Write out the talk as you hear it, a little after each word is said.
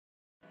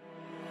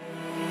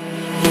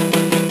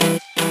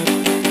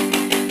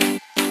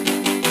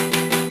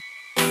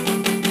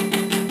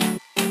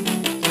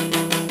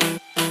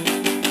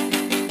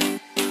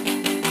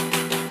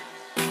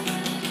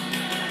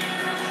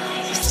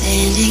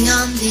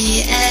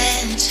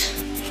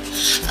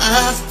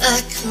off a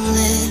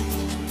cliff.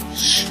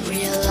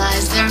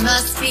 Realize there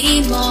must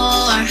be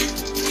more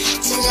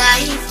to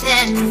life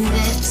than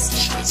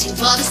this. Reaching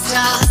for the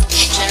stars,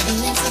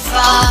 traveling so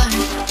far,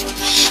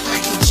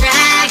 like a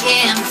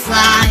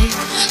dragonfly.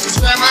 Just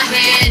grab my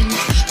hand,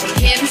 we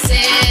him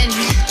sin.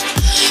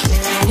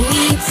 Will I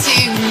need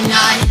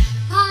tonight?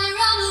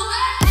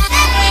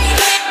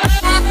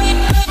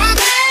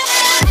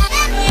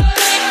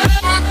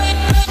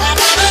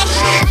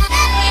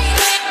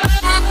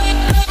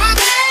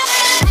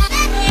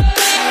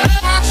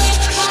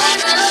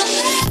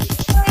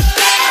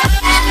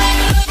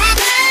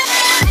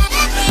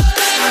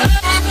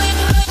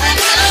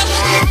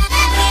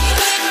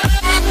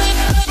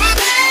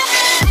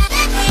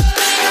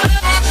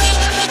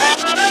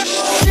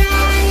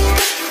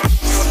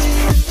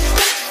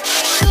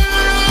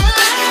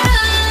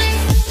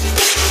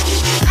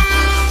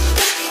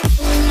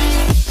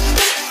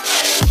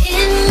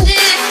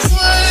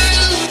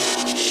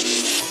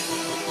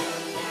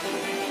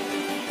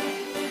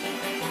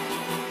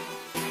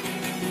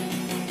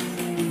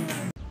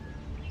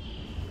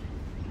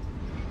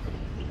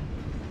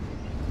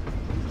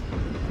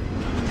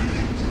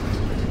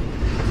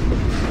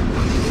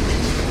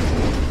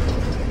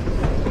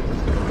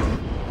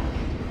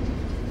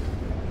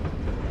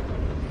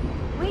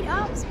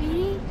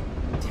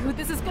 Dude,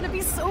 this is gonna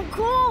be so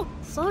cool!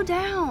 Slow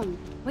down.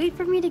 Wait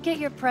for me to get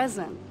your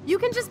present. You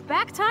can just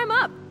back time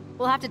up.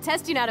 We'll have to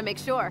test you now to make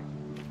sure.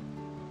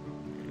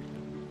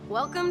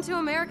 Welcome to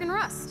American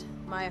Rust,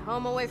 my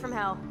home away from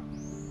hell.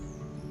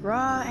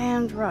 Raw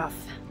and rough.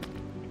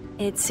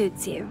 It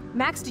suits you.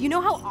 Max, do you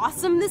know how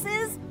awesome this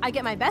is? I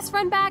get my best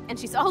friend back, and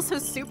she's also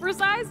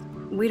supersized.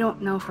 We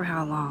don't know for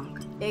how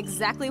long.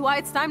 Exactly why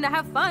it's time to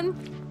have fun.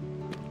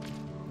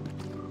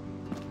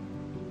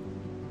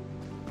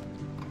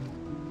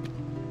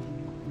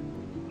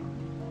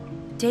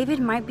 David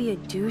might be a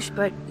douche,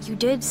 but you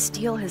did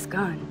steal his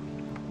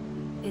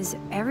gun. Is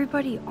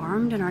everybody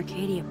armed in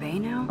Arcadia Bay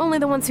now? Only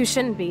the ones who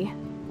shouldn't be,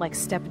 like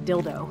Step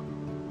Dildo.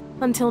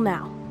 Until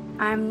now.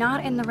 I'm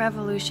not in the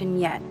revolution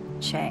yet,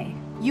 Che.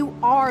 You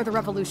are the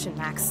revolution,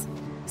 Max.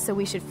 So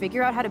we should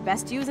figure out how to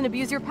best use and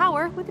abuse your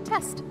power with a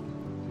test.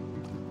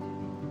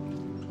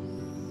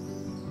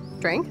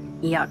 Drink?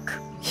 Yuck.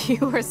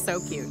 You are so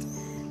cute.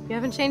 You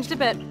haven't changed a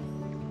bit.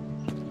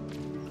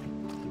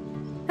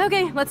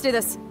 Okay, let's do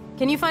this.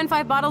 Can you find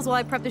 5 bottles while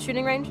I prep the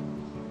shooting range?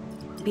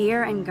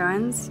 Beer and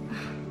guns?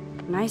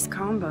 Nice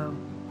combo.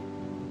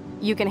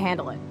 You can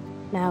handle it.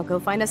 Now go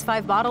find us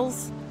 5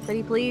 bottles,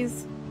 pretty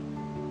please.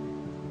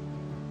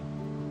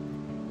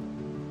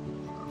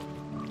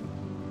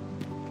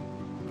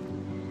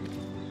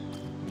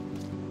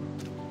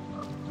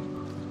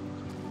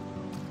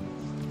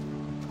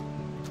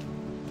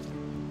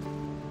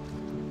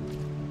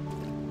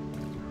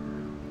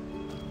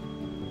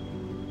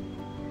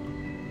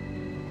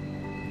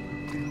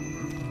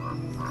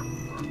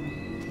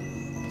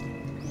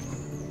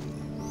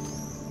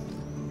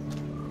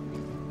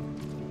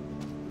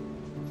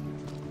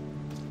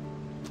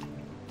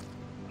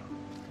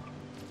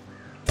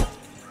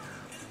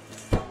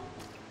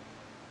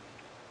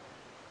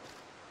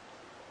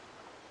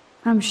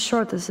 I'm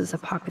sure this is a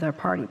popular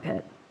party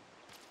pit.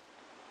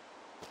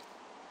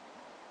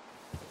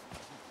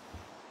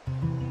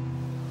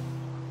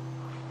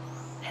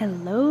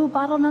 Hello,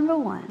 bottle number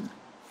 1.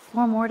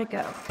 4 more to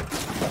go.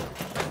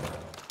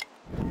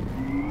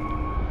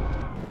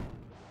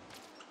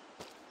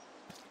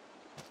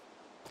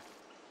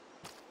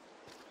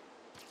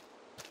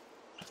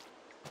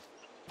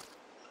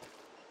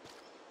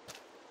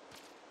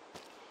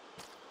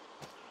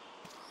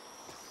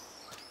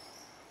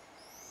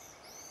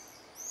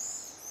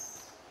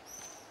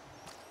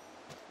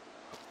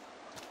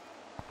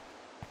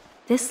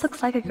 This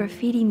looks like a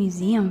graffiti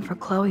museum for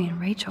Chloe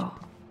and Rachel.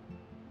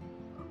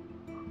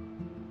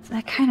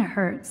 That kind of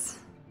hurts.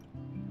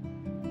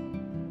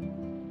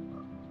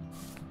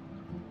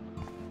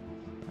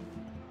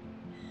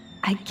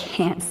 I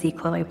can't see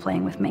Chloe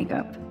playing with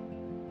makeup.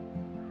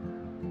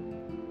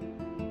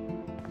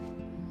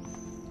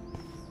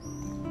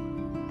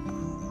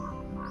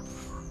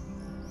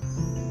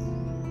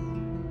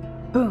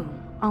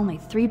 Boom, only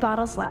 3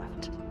 bottles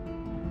left.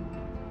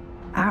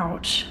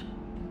 Ouch.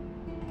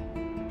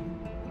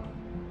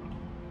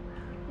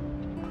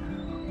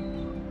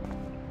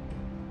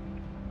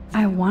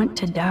 I want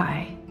to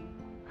die.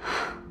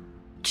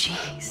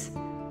 Jeez.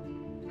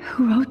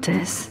 Who wrote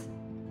this?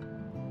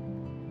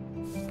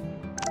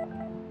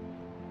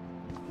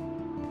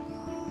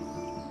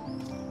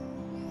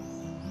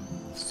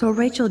 So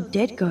Rachel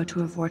did go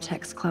to a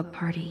Vortex Club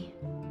party.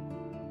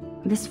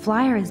 This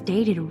flyer is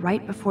dated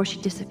right before she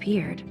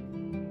disappeared.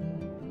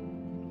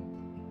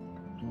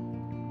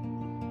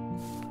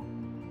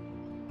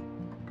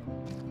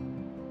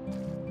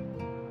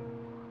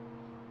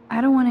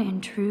 I don't want to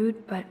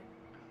intrude, but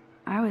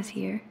I was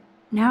here.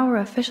 Now we're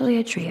officially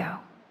a trio.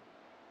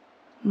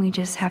 We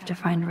just have to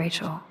find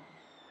Rachel.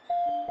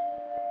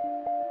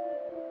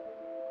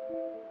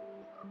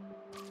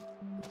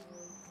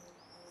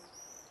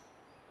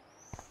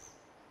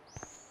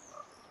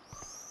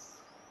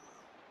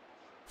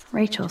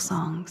 Rachel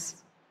songs.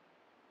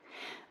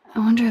 I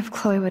wonder if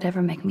Chloe would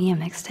ever make me a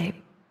mixtape.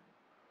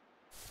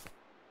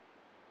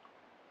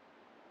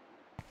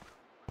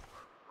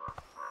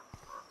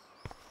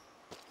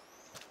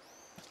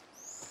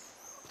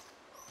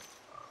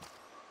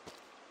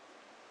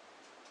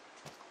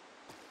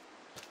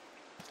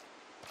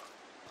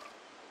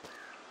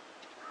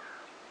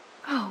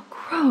 Oh,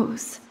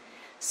 gross.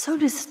 So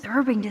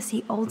disturbing to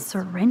see old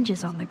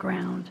syringes on the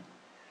ground.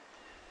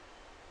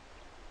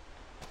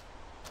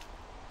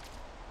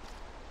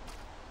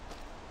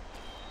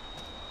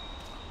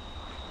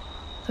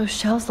 Those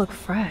shells look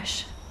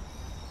fresh.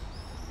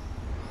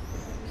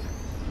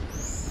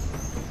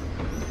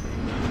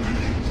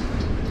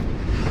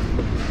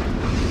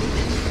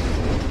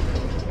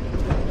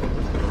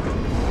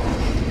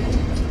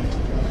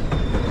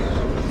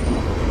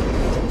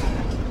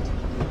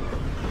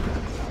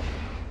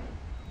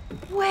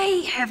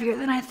 Way heavier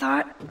than I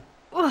thought.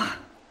 Ugh.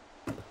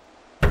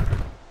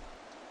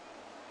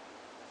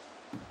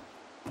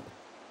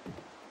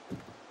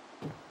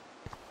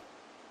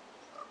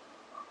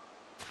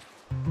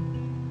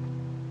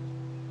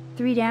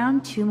 Three down,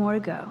 2 more to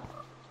go.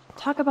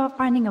 Talk about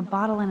finding a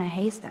bottle in a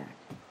haystack.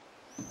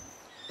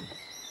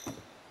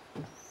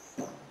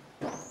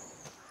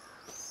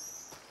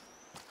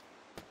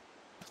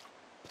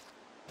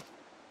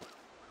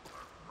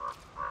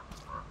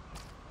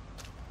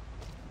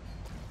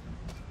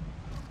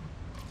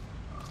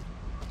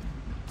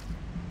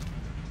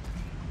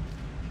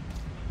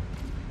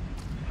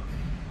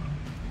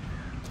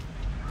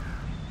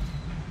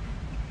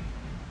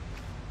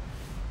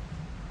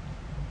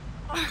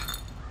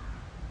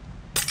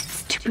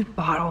 Stupid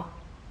bottle.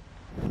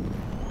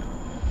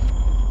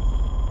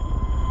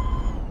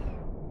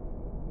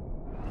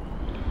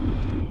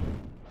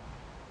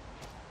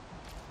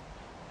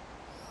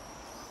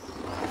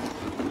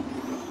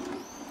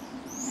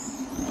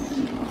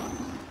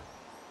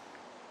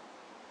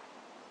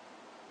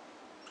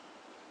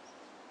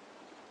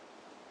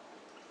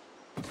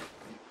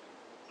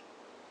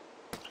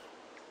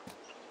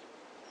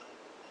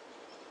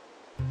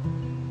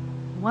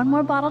 One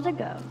more bottle to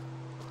go.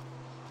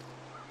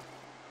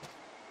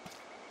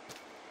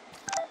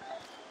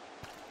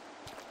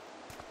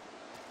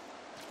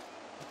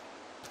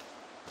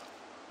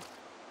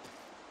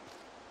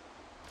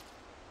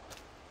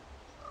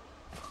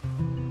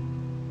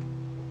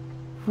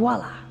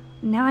 Voila!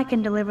 Now I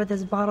can deliver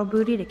this bottle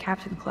booty to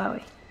Captain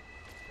Chloe.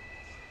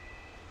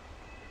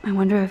 I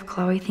wonder if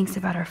Chloe thinks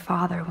about her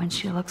father when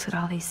she looks at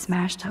all these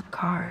smashed up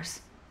cars.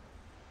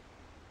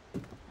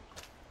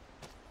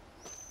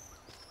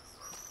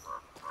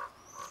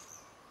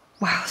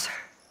 Wowzer.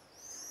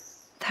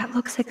 That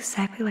looks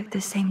exactly like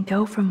the same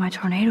dough from my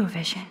tornado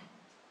vision.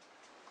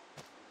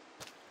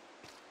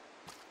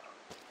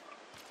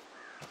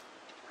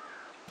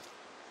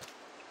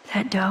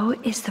 That dough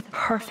is the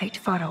perfect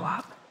photo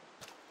op.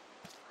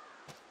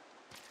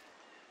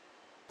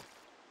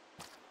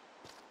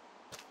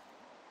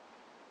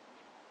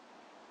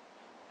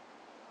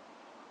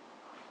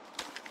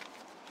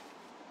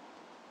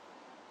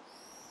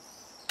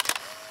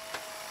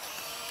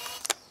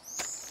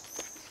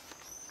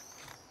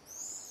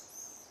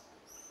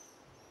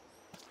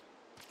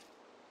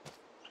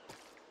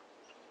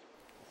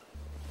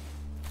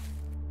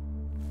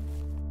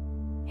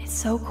 It's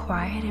so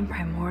quiet and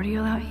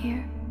primordial out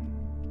here.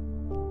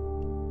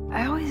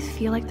 I always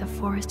feel like the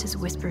forest is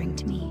whispering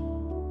to me.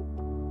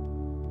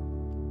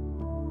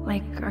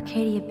 Like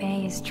Arcadia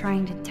Bay is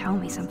trying to tell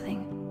me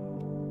something.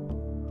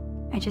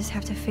 I just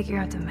have to figure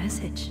out the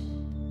message.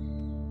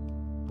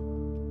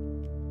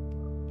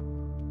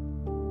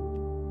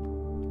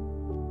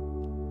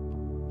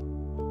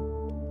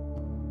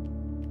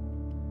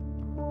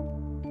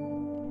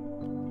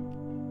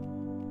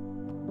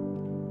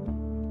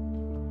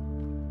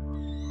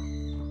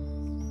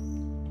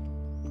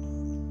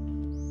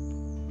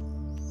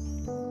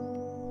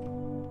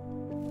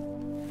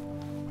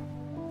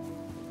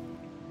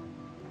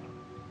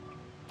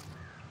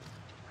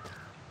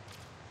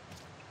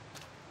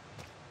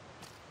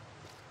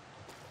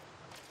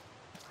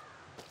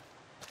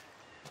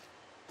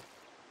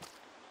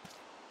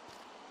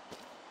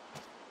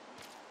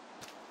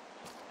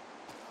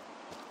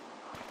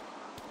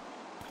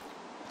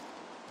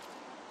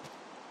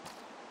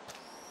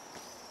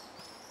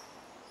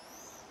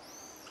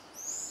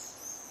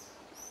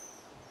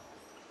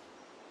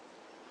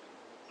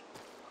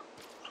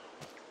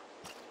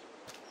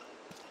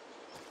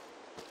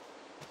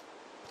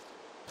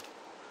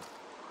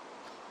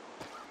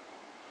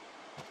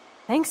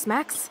 Thanks,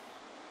 Max.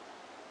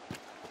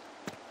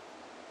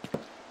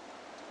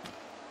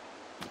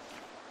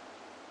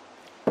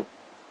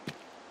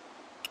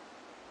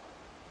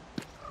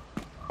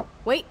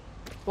 Wait,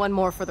 one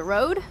more for the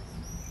road.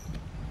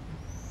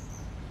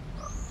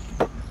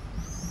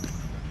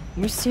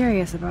 You're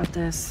serious about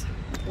this?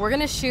 We're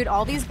gonna shoot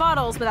all these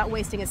bottles without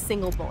wasting a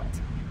single bullet.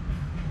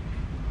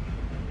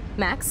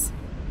 Max,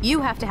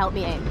 you have to help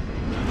me aim.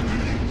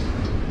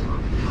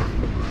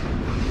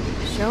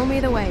 Show me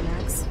the way,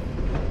 Max.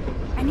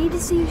 I need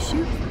to see you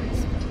shoot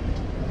first.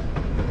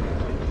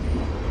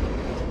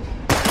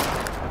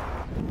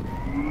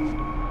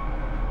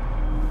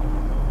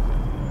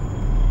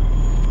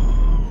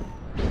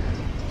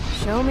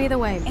 Show me the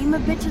way. Aim a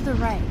bit to the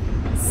right.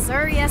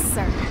 Sir, yes,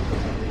 sir.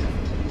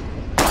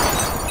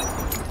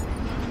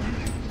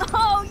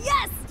 Oh,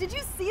 yes! Did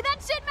you see that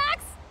shit,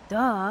 Max?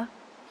 Duh.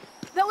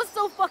 That was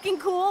so fucking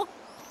cool.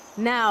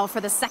 Now for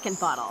the second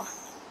bottle.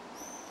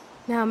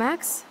 Now,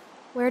 Max,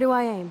 where do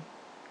I aim?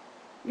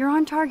 You're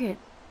on target.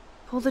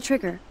 Pull the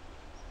trigger.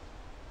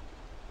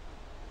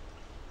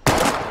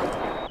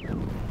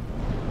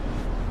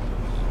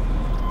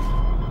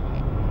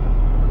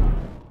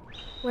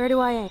 Where do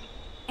I aim?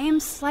 Aim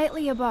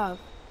slightly above.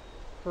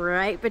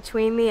 Right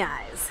between the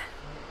eyes.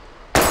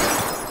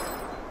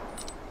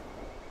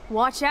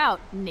 Watch out,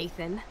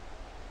 Nathan.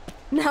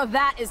 Now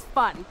that is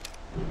fun.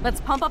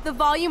 Let's pump up the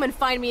volume and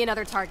find me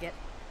another target.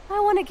 I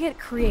want to get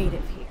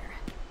creative here.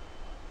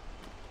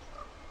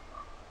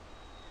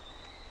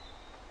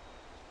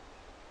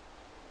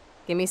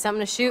 Give me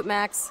something to shoot,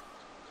 Max.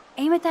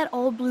 Aim at that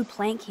old blue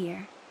plank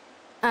here.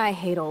 I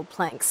hate old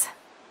planks.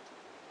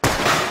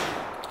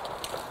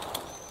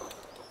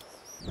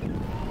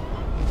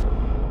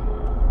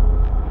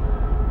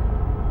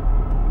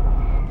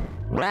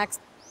 Max.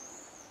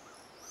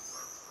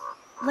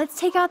 Let's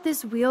take out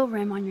this wheel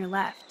rim on your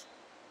left.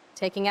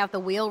 Taking out the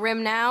wheel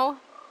rim now?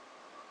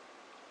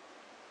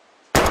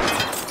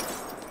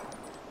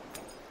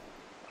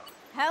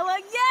 Hella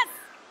yes!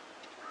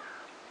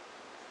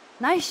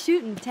 Nice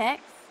shooting,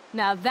 Tex.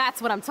 Now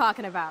that's what I'm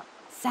talking about.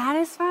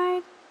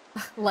 Satisfied?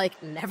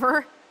 Like,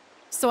 never?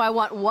 So I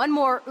want one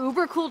more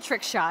uber cool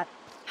trick shot.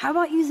 How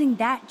about using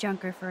that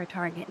junker for a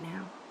target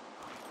now?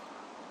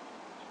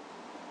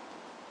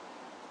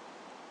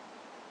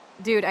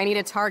 Dude, I need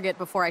a target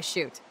before I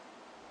shoot.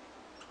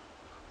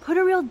 Put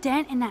a real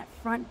dent in that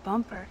front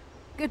bumper.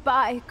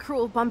 Goodbye,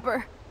 cruel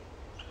bumper.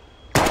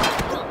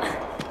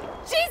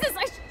 Jesus,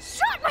 I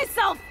shot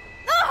myself!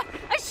 Ugh,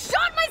 I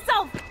shot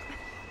myself!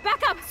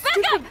 Back up, back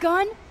up! Stupid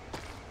gun!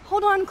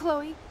 Hold on,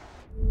 Chloe.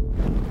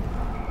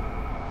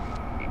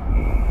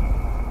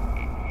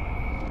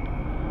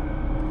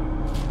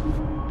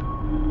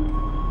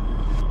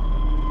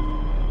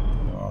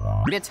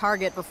 Need a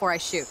target before I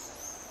shoot.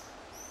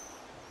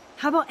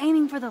 How about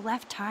aiming for the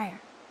left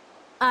tire?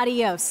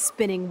 Adios,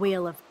 spinning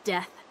wheel of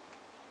death.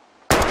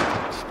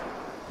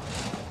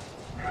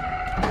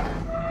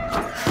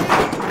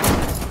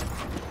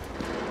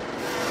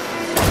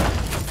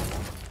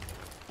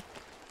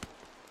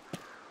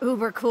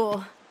 Uber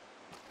cool.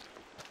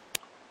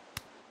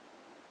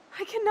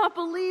 I cannot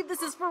believe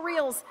this is for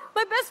reals.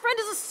 My best friend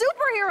is a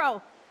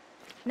superhero.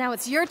 Now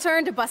it's your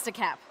turn to bust a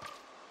cap.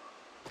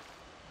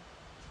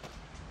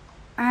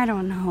 I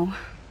don't know.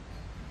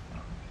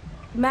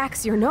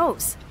 Max, your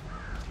nose.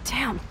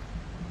 Damn.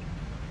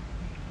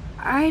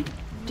 I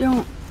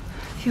don't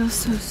feel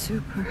so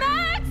super.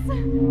 Max!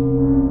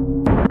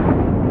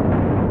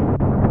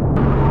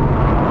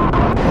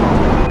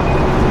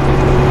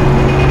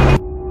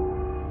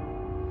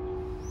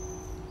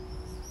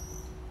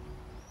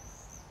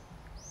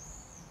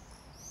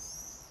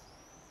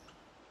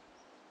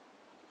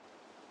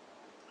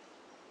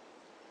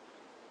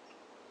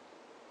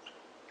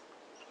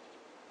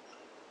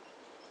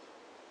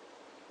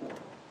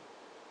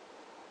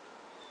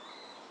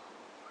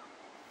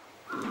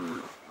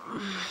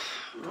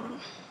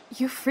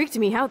 You freaked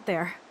me out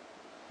there.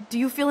 Do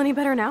you feel any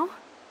better now?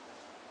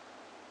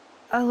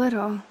 A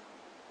little.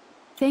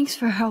 Thanks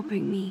for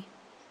helping me.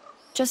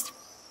 Just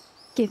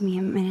give me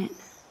a minute.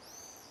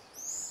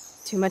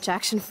 Too much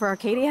action for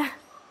Arcadia?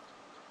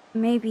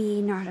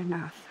 Maybe not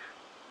enough.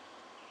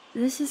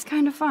 This is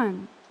kind of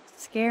fun.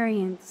 Scary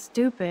and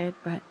stupid,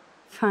 but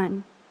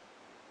fun.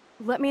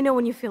 Let me know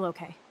when you feel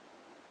okay.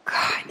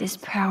 God, this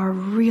power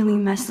really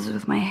messes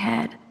with my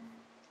head.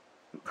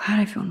 I'm glad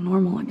I feel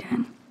normal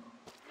again.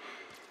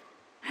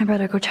 I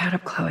better go chat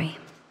up Chloe.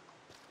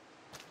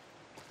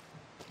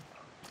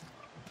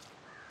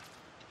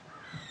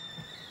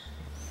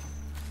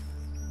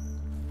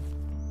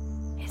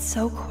 It's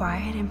so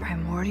quiet and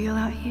primordial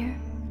out here.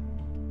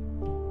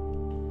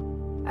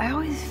 I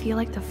always feel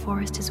like the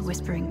forest is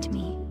whispering to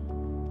me.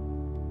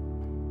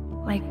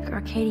 Like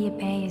Arcadia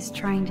Bay is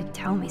trying to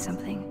tell me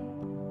something.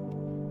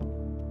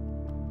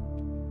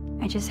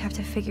 I just have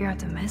to figure out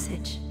the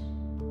message.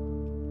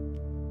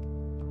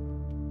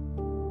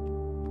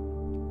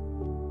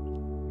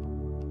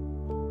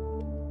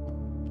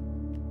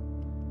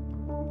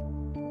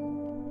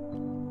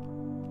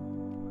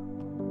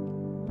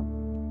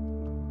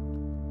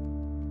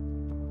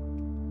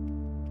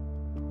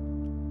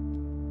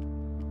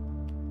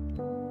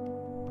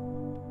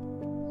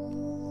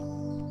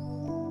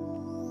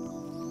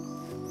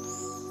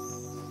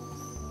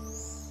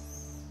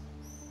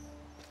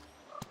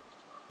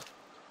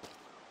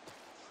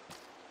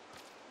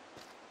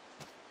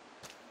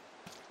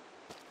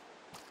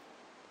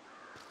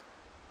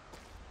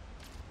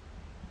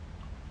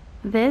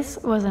 This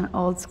was an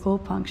old school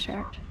punk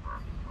shirt.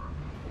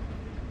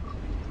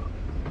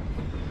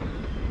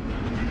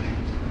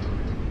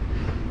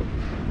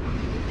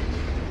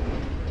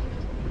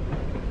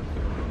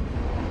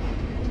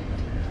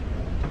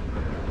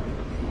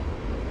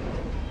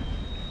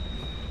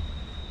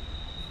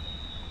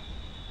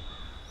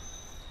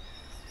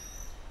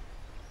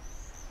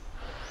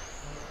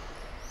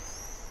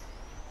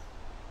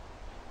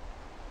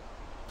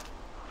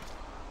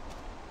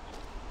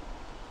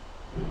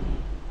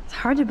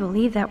 hard to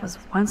believe that was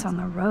once on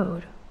the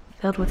road,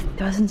 filled with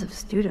dozens of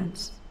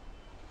students.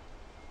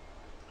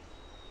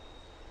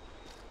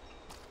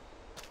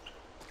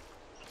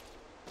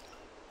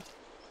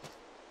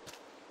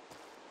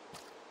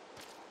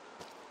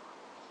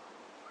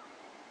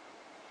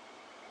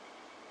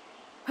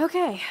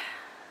 Okay,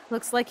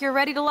 looks like you're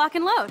ready to lock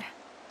and load.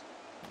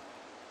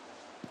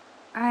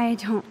 I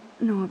don't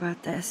know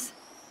about this.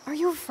 Are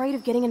you afraid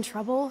of getting in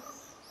trouble?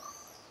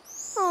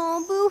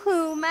 Oh,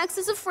 boo-hoo, Max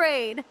is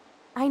afraid.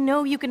 I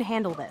know you can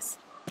handle this,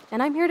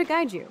 and I'm here to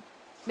guide you.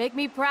 Make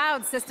me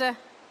proud, sister.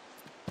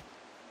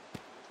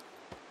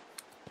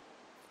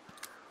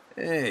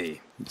 Hey,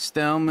 it's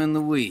Thelma and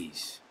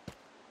Louise.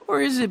 Or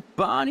is it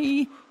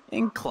Bonnie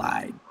and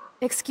Clyde?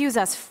 Excuse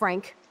us,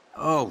 Frank.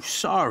 Oh,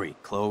 sorry,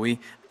 Chloe.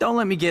 Don't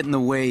let me get in the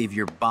way of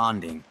your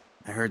bonding.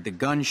 I heard the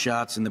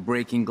gunshots and the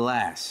breaking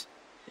glass.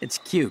 It's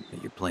cute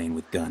that you're playing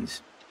with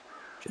guns.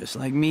 Just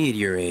like me at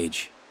your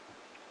age.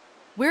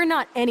 We're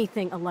not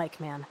anything alike,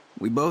 man.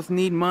 We both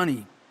need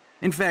money.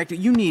 In fact,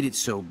 you need it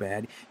so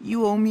bad,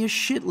 you owe me a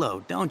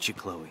shitload, don't you,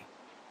 Chloe?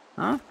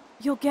 Huh?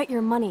 You'll get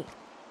your money.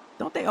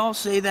 Don't they all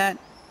say that?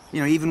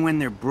 You know, even when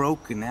they're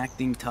broke and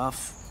acting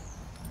tough?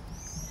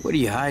 What are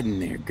you hiding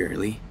there,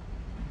 girlie?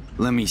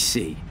 Let me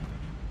see.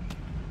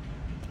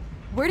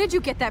 Where did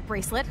you get that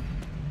bracelet?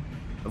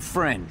 A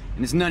friend,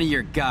 and it's none of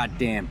your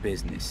goddamn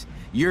business.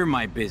 You're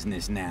my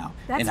business now.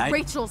 That's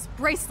Rachel's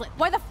bracelet.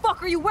 Why the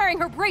fuck are you wearing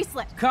her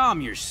bracelet? Calm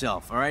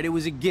yourself, all right? It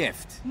was a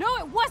gift. No,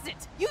 it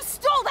wasn't. You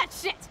stole that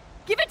shit.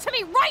 Give it to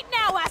me right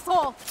now,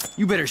 asshole.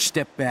 You better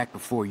step back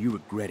before you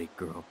regret it,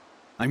 girl.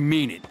 I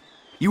mean it.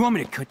 You want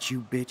me to cut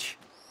you, bitch?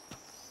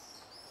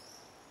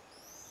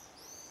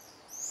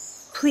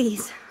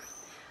 Please.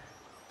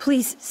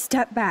 Please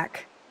step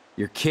back.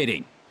 You're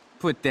kidding.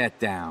 Put that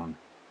down.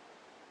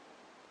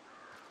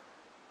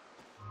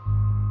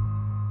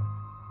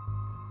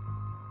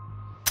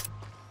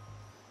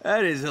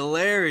 That is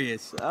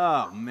hilarious.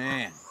 Oh,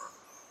 man.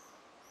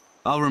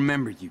 I'll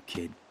remember you,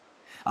 kid.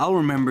 I'll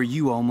remember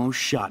you almost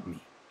shot me.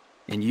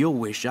 And you'll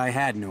wish I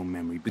had no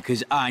memory,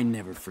 because I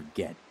never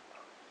forget.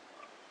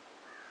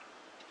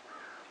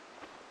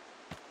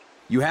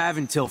 You have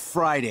until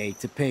Friday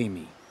to pay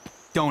me.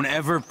 Don't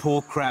ever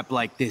pull crap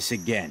like this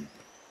again.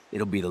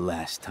 It'll be the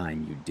last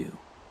time you do.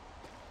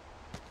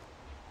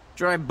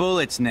 Try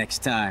bullets next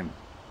time,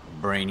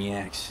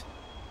 brainiacs.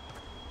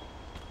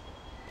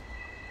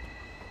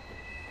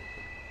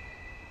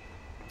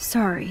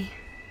 Sorry.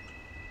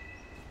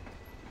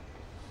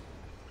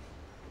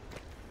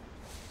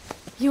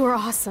 You were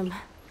awesome.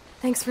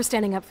 Thanks for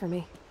standing up for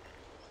me.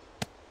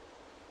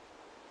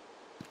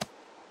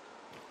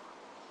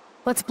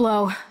 Let's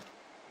blow.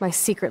 My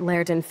secret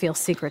lair didn't feel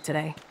secret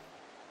today.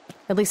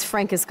 At least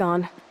Frank is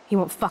gone. He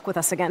won't fuck with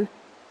us again.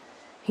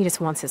 He just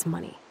wants his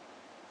money.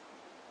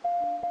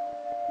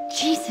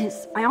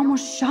 Jesus, I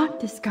almost shot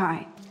this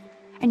guy.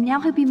 And now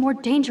he'll be more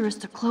dangerous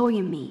to Chloe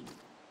and me.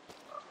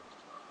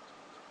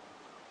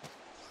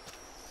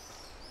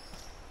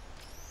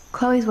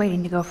 Chloe's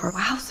waiting to go for a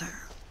wowzer.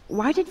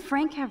 Why did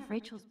Frank have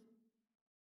Rachel's